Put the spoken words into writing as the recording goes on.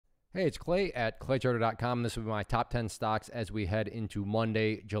Hey, it's Clay at claycharter.com. This will be my top 10 stocks as we head into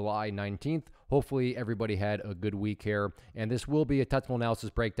Monday, July 19th. Hopefully everybody had a good week here. And this will be a technical analysis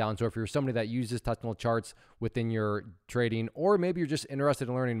breakdown. So if you're somebody that uses technical charts within your trading, or maybe you're just interested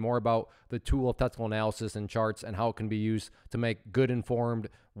in learning more about the tool of technical analysis and charts and how it can be used to make good, informed,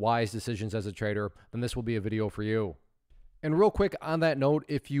 wise decisions as a trader, then this will be a video for you. And real quick on that note,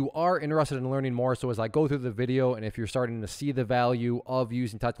 if you are interested in learning more, so as I go through the video and if you're starting to see the value of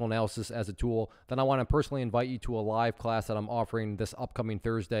using technical analysis as a tool, then I want to personally invite you to a live class that I'm offering this upcoming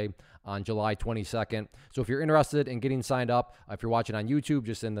Thursday on July 22nd. So if you're interested in getting signed up, if you're watching on YouTube,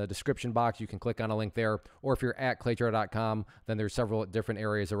 just in the description box, you can click on a link there. Or if you're at claycharter.com, then there's several different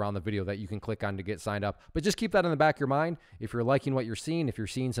areas around the video that you can click on to get signed up. But just keep that in the back of your mind. If you're liking what you're seeing, if you're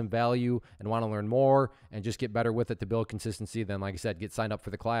seeing some value and want to learn more and just get better with it to build consistency, then like I said, get signed up for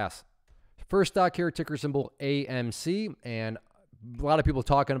the class. First stock here, ticker symbol AMC, and a lot of people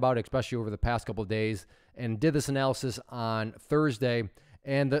talking about it, especially over the past couple of days, and did this analysis on Thursday.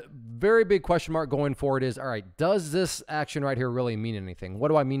 And the very big question mark going forward is, all right, does this action right here really mean anything? What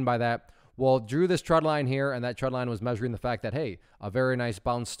do I mean by that? Well, drew this trend line here, and that trend line was measuring the fact that, hey, a very nice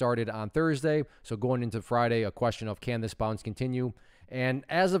bounce started on Thursday. So going into Friday, a question of can this bounce continue? And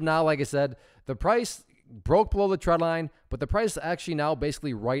as of now, like I said, the price broke below the trend line, but the price is actually now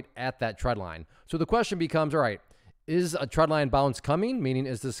basically right at that trend line. So the question becomes, all right, is a trend line bounce coming? Meaning,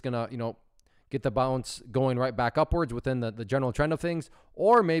 is this going to, get the bounce going right back upwards within the general trend of things?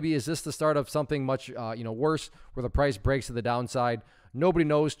 Or maybe is this the start of something much, worse, where the price breaks to the downside? Nobody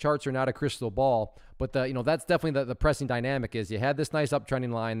knows. Charts are not a crystal ball, but that's definitely the pressing dynamic is you had this nice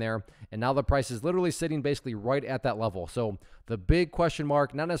uptrending line there, and now the price is literally sitting basically right at that level. So the big question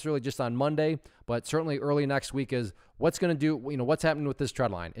mark, not necessarily just on Monday, but certainly early next week, is what's going to do, what's happening with this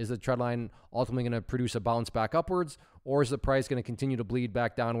trend line? Is the trend line ultimately going to produce a bounce back upwards, or is the price going to continue to bleed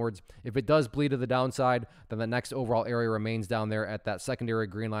back downwards? If it does bleed to the downside, then the next overall area remains down there at that secondary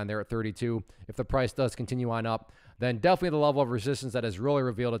green line there at 32. If the price does continue on up, then definitely the level of resistance that has really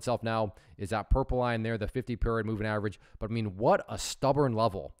revealed itself now is that purple line there, the 50-period moving average. But I mean, what a stubborn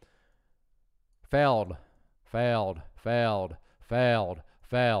level. Failed.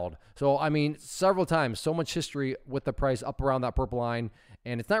 So, I mean, several times, so much history with the price up around that purple line.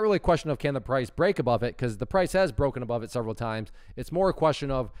 And it's not really a question of can the price break above it, because the price has broken above it several times. It's more a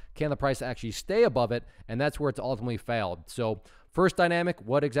question of can the price actually stay above it, and that's where it's ultimately failed. So first dynamic,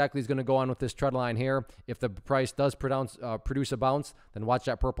 what exactly is going to go on with this trend line here? If the price does produce a bounce, then watch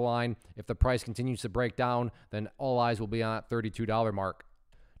that purple line. If the price continues to break down, then all eyes will be on that $32 mark.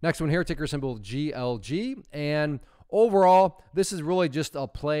 Next one here, ticker symbol GLG. And overall, this is really just a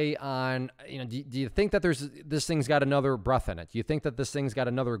play on, do you think that this thing's got another breath in it? Do you think that this thing's got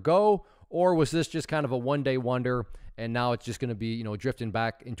another go? Or was this just kind of a one-day wonder, and now it's just going to be, drifting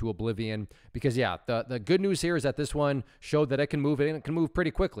back into oblivion? Because, yeah, the good news here is that this one showed that it can move, and it can move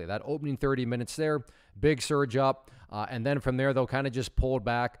pretty quickly. That opening 30 minutes there, big surge up, and then from there, they'll kind of just pulled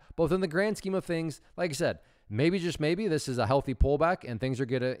back. Both in the grand scheme of things, like I said, maybe, just maybe, this is a healthy pullback and things are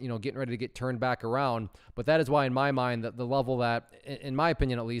getting ready to get turned back around. But that is why, in my mind, that the level that, in my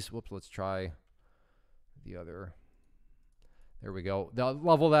opinion at least, whoops, let's try the other. There we go. The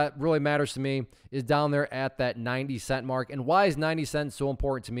level that really matters to me is down there at that 90-cent mark. And why is 90 cents so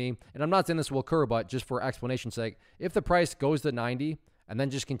important to me? And I'm not saying this will occur, but just for explanation's sake, if the price goes to 90 and then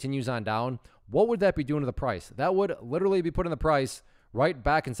just continues on down, what would that be doing to the price? That would literally be putting the price right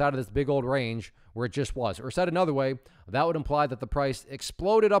back inside of this big old range where it just was. Or said another way, that would imply that the price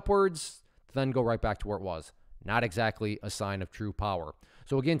exploded upwards to then go right back to where it was. Not exactly a sign of true power.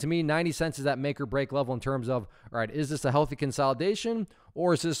 So again, to me, 90 cents is that make or break level in terms of, all right, is this a healthy consolidation,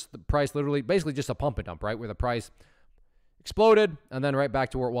 or is this the price literally basically just a pump and dump, right? Where the price exploded and then right back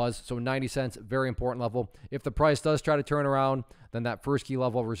to where it was. So 90 cents, very important level. If the price does try to turn around, then that first key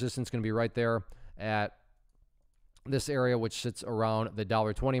level of resistance is going to be right there at this area, which sits around the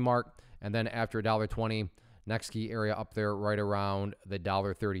 $1.20 mark. And then after $1.20, next key area up there right around the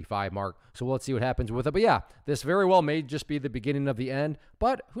 $1.35 mark. So let's see what happens with it. But yeah, this very well may just be the beginning of the end.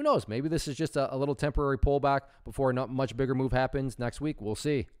 But who knows? Maybe this is just a little temporary pullback before a much bigger move happens next week. We'll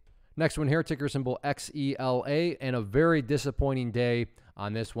see. Next one here, ticker symbol XELA, and a very disappointing day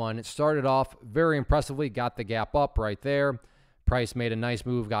on this one. It started off very impressively, got the gap up right there. Price made a nice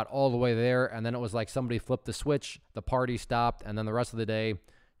move, got all the way there, and then it was like somebody flipped the switch, the party stopped, and then the rest of the day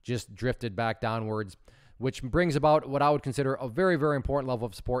just drifted back downwards, which brings about what I would consider a very, very important level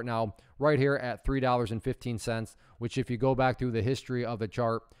of support now, right here at $3.15, which if you go back through the history of the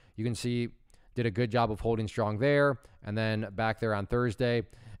chart, you can see did a good job of holding strong there, and then back there on Thursday.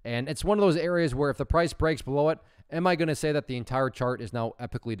 And it's one of those areas where if the price breaks below it, Am I going to say that the entire chart is now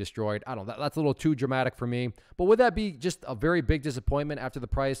epically destroyed? I don't know. That's a little too dramatic for me. But would that be just a very big disappointment after the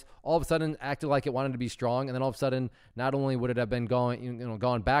price all of a sudden acted like it wanted to be strong, and then all of a sudden, not only would it have been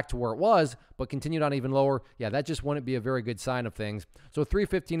gone back to where it was, but continued on even lower? Yeah, that just wouldn't be a very good sign of things. So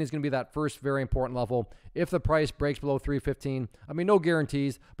 315 is going to be that first very important level. If the price breaks below 315, I mean, no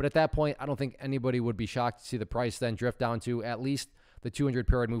guarantees, but at that point, I don't think anybody would be shocked to see the price then drift down to at least the 200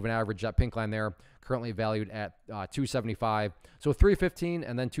 period moving average, that pink line there, currently valued at 275. So 315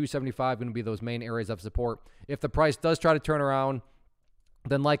 and then 275 going to be those main areas of support. If the price does try to turn around,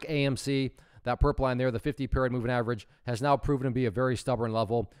 then like AMC, that purple line there, the 50 period moving average, has now proven to be a very stubborn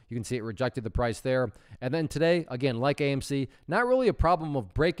level. You can see it rejected the price there. And then today, again, like AMC, not really a problem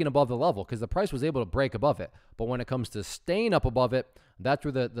of breaking above the level because the price was able to break above it. But when it comes to staying up above it, that's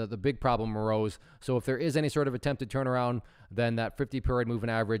where the big problem arose. So if there is any sort of attempted turnaround, then that 50 period moving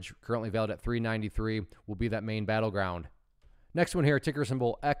average, currently valued at 393, will be that main battleground. Next one here, ticker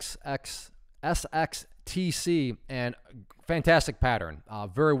symbol SXTC, and fantastic pattern,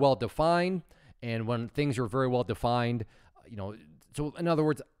 very well defined. And when things are very well defined, so in other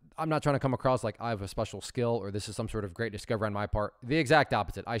words, I'm not trying to come across like I have a special skill or this is some sort of great discovery on my part. The exact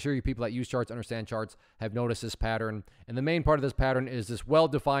opposite. I assure you, people that use charts, understand charts, have noticed this pattern. And the main part of this pattern is this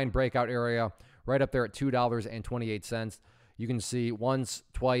well-defined breakout area right up there at $2.28. You can see once,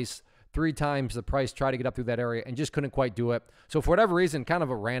 twice, 3 times the price tried to get up through that area and just couldn't quite do it. So for whatever reason, kind of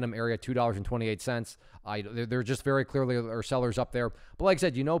a random area, $2.28. They're just very clearly are sellers up there. But like I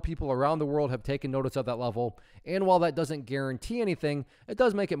said, people around the world have taken notice of that level. And while that doesn't guarantee anything, it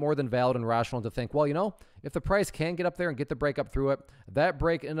does make it more than valid and rational to think, well, if the price can get up there and get the break up through it, that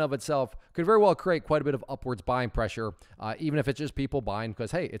break in and of itself could very well create quite a bit of upwards buying pressure, even if it's just people buying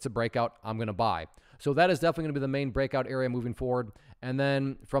because, hey, it's a breakout, I'm going to buy. So that is definitely going to be the main breakout area moving forward. And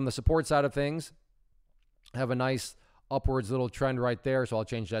then from the support side of things, have a nice upwards little trend right there. So I'll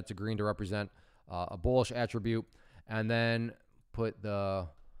change that to green to represent a bullish attribute. And then put the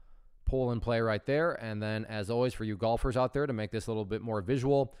pull in play right there. And then as always, for you golfers out there, to make this a little bit more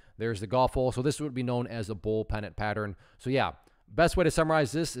visual, there's the golf hole. So this would be known as a bull pennant pattern. So yeah, best way to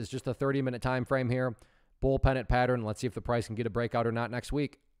summarize this is just a 30-minute time frame here. Bull pennant pattern. Let's see if the price can get a breakout or not next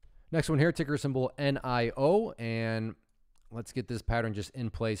week. Next one here, ticker symbol NIO, and let's get this pattern just in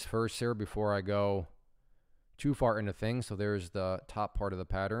place first here before I go too far into things. So there's the top part of the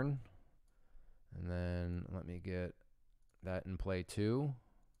pattern, and then let me get that in play too.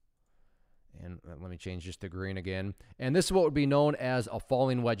 And let me change just to green again. And this is what would be known as a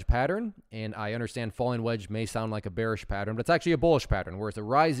falling wedge pattern. And I understand falling wedge may sound like a bearish pattern, but it's actually a bullish pattern, whereas a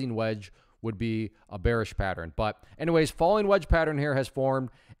rising wedge would be a bearish pattern. But anyways, falling wedge pattern here has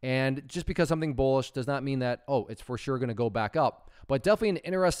formed. And just because something bullish does not mean that, oh, it's for sure going to go back up. But definitely an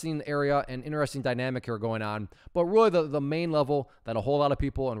interesting area and interesting dynamic here going on. But really the main level that a whole lot of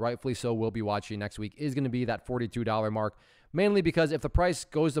people, and rightfully so, will be watching next week is going to be that $42 mark. Mainly because if the price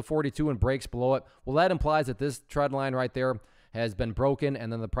goes to 42 and breaks below it, well, that implies that this trend line right there has been broken,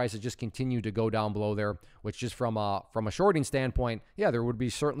 and then the price has just continued to go down below there, which just from a shorting standpoint, yeah, there would be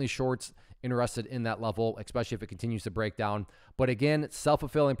certainly shorts interested in that level, especially if it continues to break down. But again,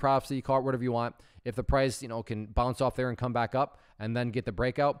 self-fulfilling prophecy, call it whatever you want. If the price, can bounce off there and come back up and then get the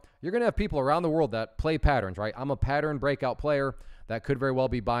breakout, you're going to have people around the world that play patterns, right? I'm a pattern breakout player that could very well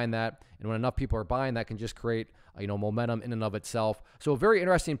be buying that. And when enough people are buying, that can just create, momentum in and of itself. So a very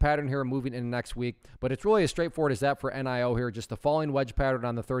interesting pattern here moving into next week, but it's really as straightforward as that for NIO here, just a falling wedge pattern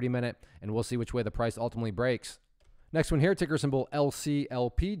on the 30-minute, and we'll see which way the price ultimately breaks. Next one here, ticker symbol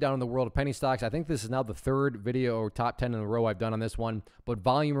LCLP, down in the world of penny stocks. I think this is now the third video or top 10 in a row I've done on this one, but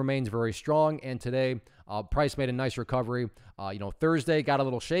volume remains very strong. And today, price made a nice recovery. Thursday got a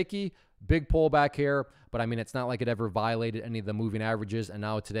little shaky, big pullback here, but I mean, it's not like it ever violated any of the moving averages. And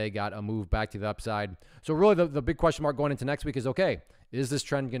now today got a move back to the upside. So really the big question mark going into next week is, okay, is this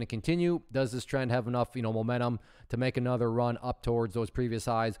trend going to continue? Does this trend have enough, momentum to make another run up towards those previous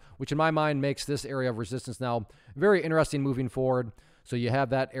highs, which in my mind makes this area of resistance now very interesting moving forward. So you have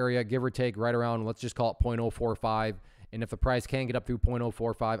that area, give or take, right around, let's just call it 0.045. And if the price can get up through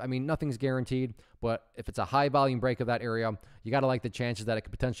 0.045, I mean, nothing's guaranteed, but if it's a high volume break of that area, you got to like the chances that it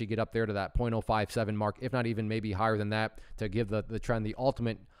could potentially get up there to that 0.057 mark, if not even maybe higher than that, to give the trend the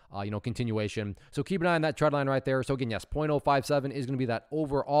ultimate continuation. So keep an eye on that trend line right there. So again, yes, 0.057 is going to be that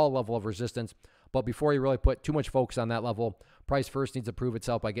overall level of resistance. But before you really put too much focus on that level, price first needs to prove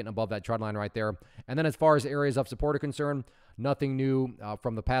itself by getting above that trend line right there. And then as far as areas of support are concerned, nothing new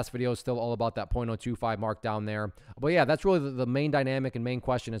from the past videos, still all about that 0.025 mark down there. But yeah, that's really the main dynamic and main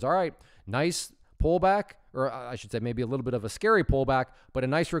question is, all right, nice pullback, or I should say maybe a little bit of a scary pullback, but a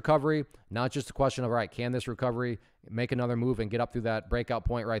nice recovery, not just a question of, all right, can this recovery make another move and get up through that breakout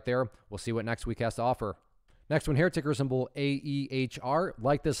point right there? We'll see what next week has to offer. Next one here, ticker symbol AEHR.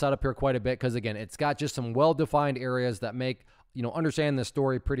 Like this setup here quite a bit because, again, it's got just some well-defined areas that make, understand this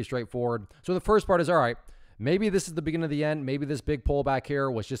story pretty straightforward. So the first part is, all right, maybe this is the beginning of the end. Maybe this big pullback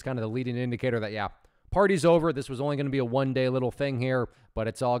here was just kind of the leading indicator that, yeah, party's over. This was only going to be a one-day little thing here, but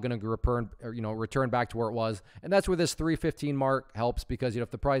it's all going to return back to where it was. And that's where this 315 mark helps because,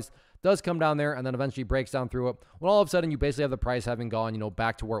 if the price does come down there and then eventually breaks down through it, well, all of a sudden you basically have the price having gone,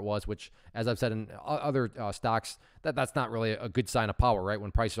 back to where it was, which, as I've said in other stocks, that's not really a good sign of power, right?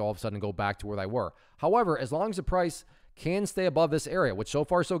 When prices all of a sudden go back to where they were. However, as long as the price can stay above this area, which so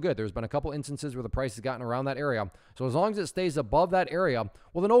far so good. There's been a couple instances where the price has gotten around that area. So as long as it stays above that area,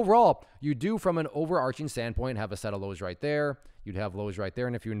 well, then overall, you do, from an overarching standpoint, have a set of lows right there. You'd have lows right there.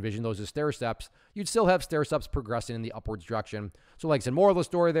 And if you envision those as stair steps, you'd still have stair steps progressing in the upwards direction. So like I said, moral of the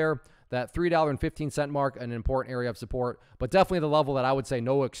story there, that $3.15 mark, an important area of support, but definitely the level that I would say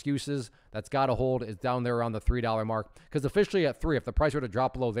no excuses that's got to hold is down there around the $3 mark. Because officially at 3, if the price were to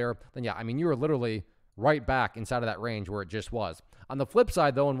drop below there, then yeah, I mean, you were literally right back inside of that range where it just was. On the flip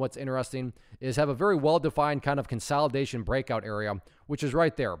side, though, and what's interesting is have a very well-defined kind of consolidation breakout area, which is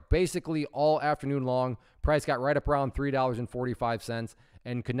right there. Basically all afternoon long, price got right up around $3.45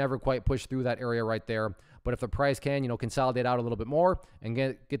 and could never quite push through that area right there. But if the price can, consolidate out a little bit more and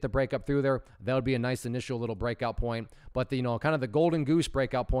get the breakup through there, that would be a nice initial little breakout point. But the, kind of the golden goose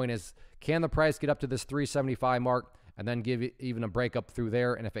breakout point is, can the price get up to this 375 mark and then give it even a breakup through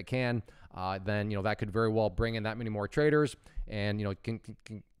there? And if it can, then, that could very well bring in that many more traders and,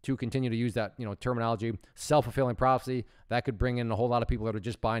 to continue to use that, terminology, self-fulfilling prophecy. That could bring in a whole lot of people that are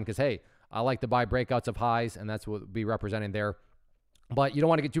just buying because, hey, I like to buy breakouts of highs, and that's what we'll be representing there. But you don't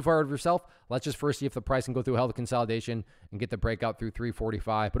want to get too far out of yourself. Let's just first see if the price can go through a healthy consolidation and get the breakout through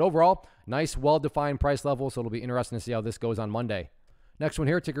 345. But overall, nice, well-defined price level, so it'll be interesting to see how this goes on Monday. Next one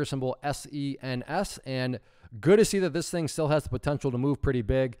here, ticker symbol SENS, and good to see that this thing still has the potential to move pretty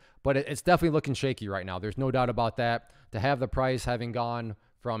big, but it's definitely looking shaky right now. There's no doubt about that. To have the price having gone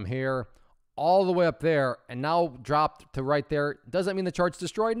from here all the way up there and now dropped to right there, doesn't mean the chart's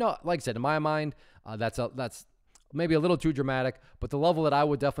destroyed. No, like I said, in my mind, that's maybe a little too dramatic, but the level that I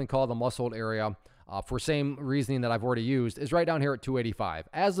would definitely call the must-hold area, for same reasoning that I've already used, is right down here at 285.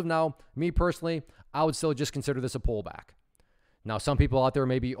 As of now, me personally, I would still just consider this a pullback. Now, some people out there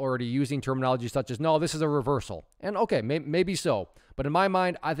may be already using terminology such as, no, this is a reversal. And okay, maybe so. But in my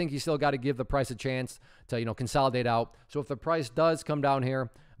mind, I think you still got to give the price a chance to, consolidate out. So if the price does come down here,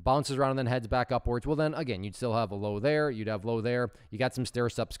 bounces around and then heads back upwards, well then, again, you'd still have a low there. You'd have low there. You got some stair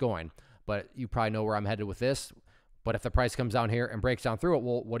steps going. But you probably know where I'm headed with this. But if the price comes down here and breaks down through it,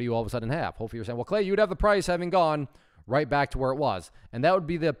 well, what do you all of a sudden have? Hopefully you're saying, well, Clay, you'd have the price having gone right back to where it was. And that would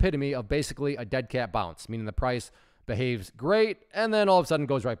be the epitome of basically a dead cat bounce, meaning the price behaves great and then all of a sudden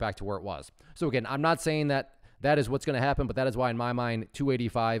goes right back to where it was. So again, I'm not saying that is what's going to happen, but that is why in my mind,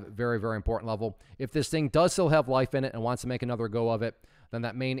 285, very, very important level. If this thing does still have life in it and wants to make another go of it, then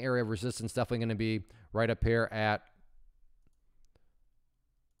that main area of resistance definitely going to be right up here at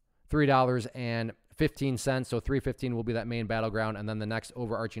 $3.15. So 315 will be that main battleground. And then the next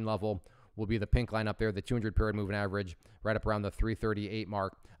overarching level will be the pink line up there, the 200 period moving average, right up around the 338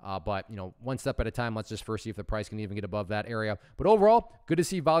 mark. But, one step at a time, let's just first see if the price can even get above that area. But overall, good to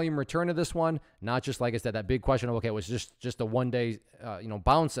see volume return to this one. Not just, like I said, that big question of, okay, it was just a one-day,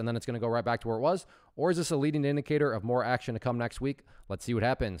 bounce, and then it's going to go right back to where it was? Or is this a leading indicator of more action to come next week? Let's see what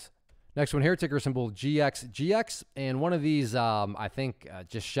happens. Next one here, ticker symbol GXGX. And one of these, I think,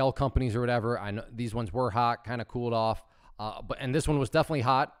 just shell companies or whatever. I know these ones were hot, kind of cooled off. And this one was definitely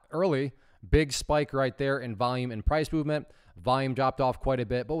hot early. Big spike right there in volume and price movement. Volume dropped off quite a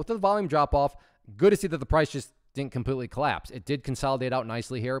bit. But with the volume drop off, good to see that the price just didn't completely collapse. It did consolidate out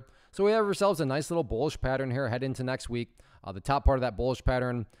nicely here. So we have ourselves a nice little bullish pattern here head into next week. The top part of that bullish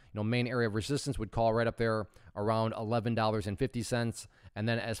pattern, main area of resistance would call right up there around $11.50. And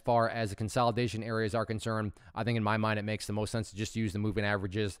then as far as the consolidation areas are concerned, I think in my mind, it makes the most sense to just use the moving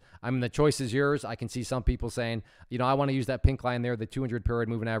averages. I mean, the choice is yours. I can see some people saying, I want to use that pink line there, the 200 period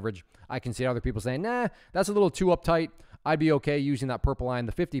moving average. I can see other people saying, nah, that's a little too uptight. I'd be okay using that purple line,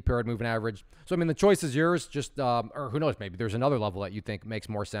 the 50 period moving average. So, I mean, the choice is yours. Just, or who knows, maybe there's another level that you think makes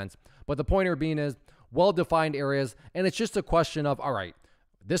more sense. But the point here being is well-defined areas. And it's just a question of, all right,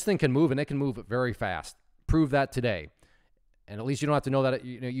 this thing can move and it can move very fast. Prove that today. And at least you don't have to know that,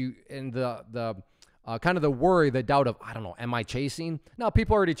 and the kind of the worry, the doubt of, I don't know, am I chasing? No,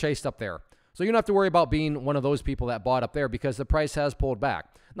 people already chased up there. So you don't have to worry about being one of those people that bought up there because the price has pulled back.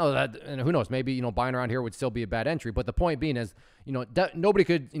 No, and who knows, maybe, buying around here would still be a bad entry. But the point being is, nobody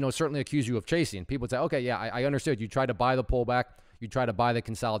could, certainly accuse you of chasing. People would say, okay, yeah, I understood. You tried to buy the pullback. You try to buy the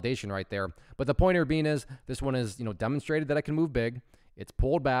consolidation right there. But the point here being is this one is, demonstrated that it can move big. It's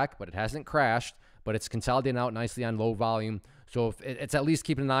pulled back, but it hasn't crashed, but it's consolidating out nicely on low volume. So if it's at least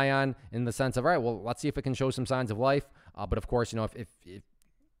keeping an eye on in the sense of, all right, well, let's see if it can show some signs of life. But of course, if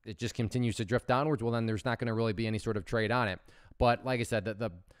it just continues to drift downwards, well, then there's not going to really be any sort of trade on it. But like I said,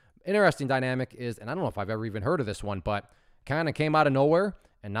 the interesting dynamic is, and I don't know if I've ever even heard of this one, but kind of came out of nowhere.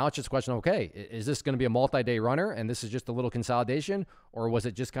 And now it's just a question of, okay, is this going to be a multi-day runner and this is just a little consolidation, or was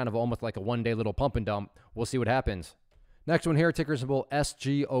it just kind of almost like a one-day little pump and dump? We'll see what happens. Next one here, ticker symbol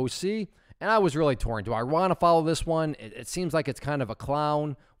SGOC. And I was really torn. Do I want to follow this one? It seems like it's kind of a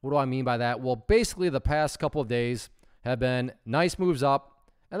clown. What do I mean by that? Well, basically the past couple of days have been nice moves up,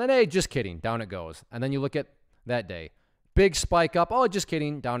 and then, hey, just kidding, down it goes. And then you look at that day. Big spike up, oh, just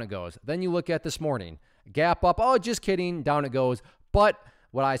kidding, down it goes. Then you look at this morning. Gap up, oh, just kidding, down it goes. But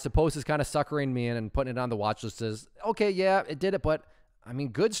what I suppose is kind of suckering me in and putting it on the watch list is, okay, yeah, it did it, but I mean,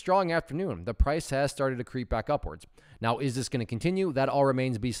 good, strong afternoon. The price has started to creep back upwards. Now, is this going to continue? That all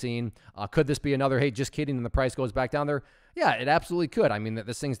remains to be seen. Could this be another, hey, just kidding, and the price goes back down there? Yeah, it absolutely could. I mean,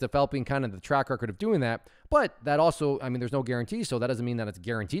 this thing's developing kind of the track record of doing that, but that also, I mean, there's no guarantee, so that doesn't mean that it's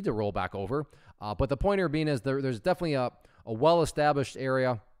guaranteed to roll back over. But the point here being is there's definitely a well-established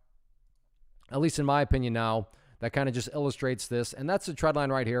area, at least in my opinion now, that kind of just illustrates this, and that's the trend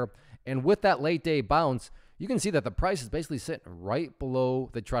line right here. And with that late day bounce, you can see that the price is basically sitting right below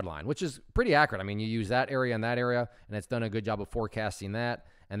the trend line, which is pretty accurate. I mean, you use that area and that area, and it's done a good job of forecasting that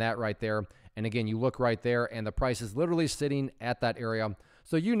and that right there. And again, you look right there, and the price is literally sitting at that area.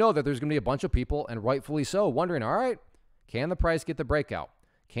 So you know that there's going to be a bunch of people, and rightfully so, wondering, all right, can the price get the breakout?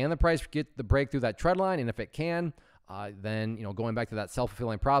 Can the price get the break through that trend line? And if it can, then, going back to that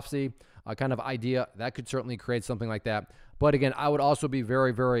self-fulfilling prophecy kind of idea, that could certainly create something like that. But again, I would also be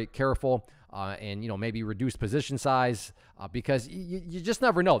very, very careful and, maybe reduce position size because you just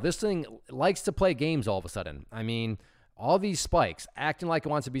never know. This thing likes to play games all of a sudden. I mean, all these spikes, acting like it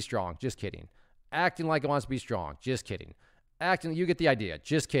wants to be strong, just kidding. Acting like it wants to be strong, just kidding. You get the idea,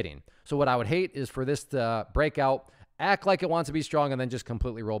 just kidding. So what I would hate is for this to break out, act like it wants to be strong, and then just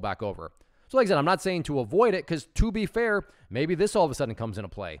completely roll back over. So like I said, I'm not saying to avoid it because, to be fair, maybe this all of a sudden comes into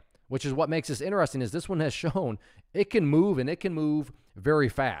play, which is what makes this interesting is this one has shown it can move, and it can move very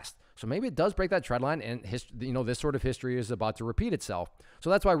fast. So maybe it does break that trend line, and this sort of history is about to repeat itself. So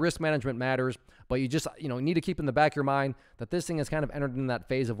that's why risk management matters, but you just need to keep in the back of your mind that this thing has kind of entered in that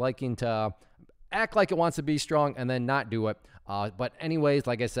phase of liking to act like it wants to be strong and then not do it. But anyways,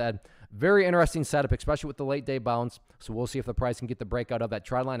 like I said, very interesting setup, especially with the late day bounce. So we'll see if the price can get the breakout of that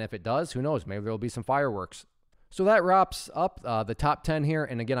trend line. If it does, who knows? Maybe there'll be some fireworks. So that wraps up the top 10 here.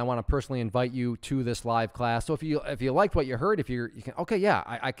 And again, I want to personally invite you to this live class. So if you liked what you heard, okay, yeah,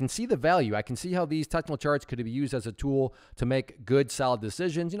 I can see the value. I can see how these technical charts could be used as a tool to make good, solid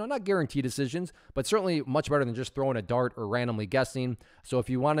decisions. Not guaranteed decisions, but certainly much better than just throwing a dart or randomly guessing. So if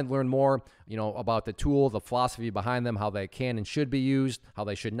you want to learn more, about the tool, the philosophy behind them, how they can and should be used, how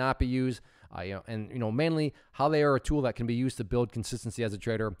they should not be used, mainly how they are a tool that can be used to build consistency as a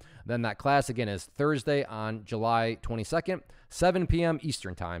trader, then that class, again, is Thursday on July 22nd, 7 p.m.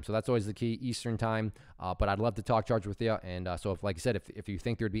 Eastern time. So that's always the key, Eastern time. But I'd love to talk charge with you. And so if, like I said, if you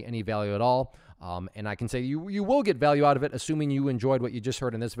think there'd be any value at all, and I can say you will get value out of it, assuming you enjoyed what you just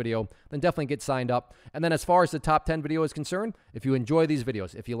heard in this video, then definitely get signed up. And then as far as the top 10 video is concerned, if you enjoy these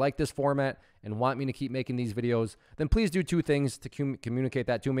videos, if you like this format and want me to keep making these videos, then please do two things to communicate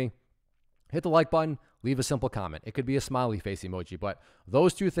that to me. Hit the like button, leave a simple comment. It could be a smiley face emoji, but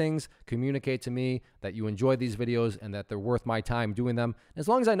those two things communicate to me that you enjoy these videos and that they're worth my time doing them. As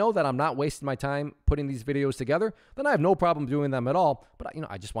long as I know that I'm not wasting my time putting these videos together, then I have no problem doing them at all. But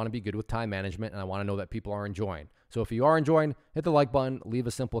I just want to be good with time management, and I want to know that people are enjoying. So if you are enjoying, hit the like button, leave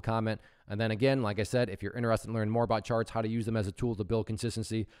a simple comment. And then again, like I said, if you're interested in learning more about charts, how to use them as a tool to build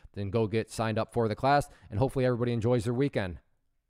consistency, then go get signed up for the class. And hopefully everybody enjoys their weekend.